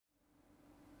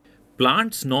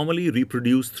Plants normally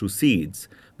reproduce through seeds,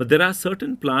 but there are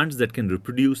certain plants that can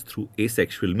reproduce through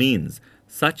asexual means.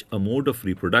 Such a mode of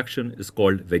reproduction is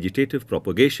called vegetative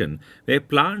propagation, where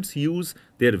plants use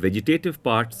their vegetative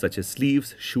parts such as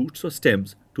leaves, shoots, or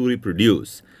stems to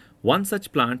reproduce. One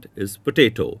such plant is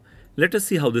potato. Let us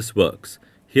see how this works.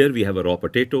 Here we have a raw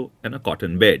potato and a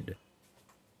cotton bed.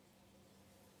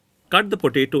 Cut the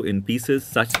potato in pieces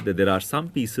such that there are some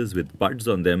pieces with buds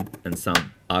on them and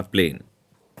some are plain.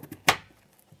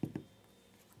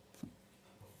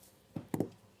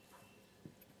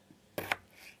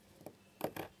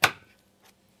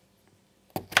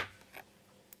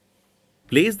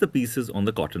 Place the pieces on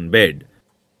the cotton bed.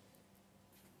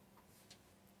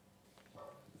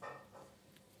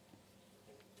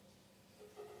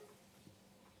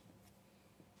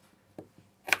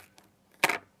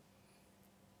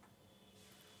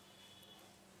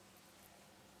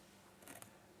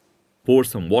 Pour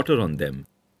some water on them.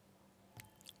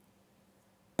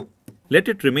 Let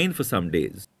it remain for some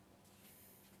days.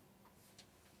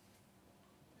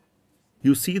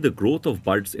 You see the growth of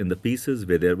buds in the pieces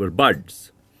where there were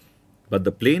buds. But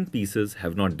the plain pieces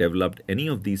have not developed any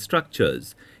of these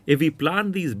structures. If we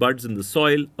plant these buds in the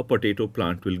soil, a potato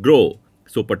plant will grow.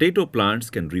 So potato plants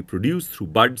can reproduce through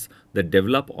buds that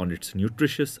develop on its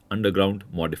nutritious underground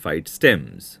modified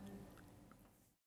stems.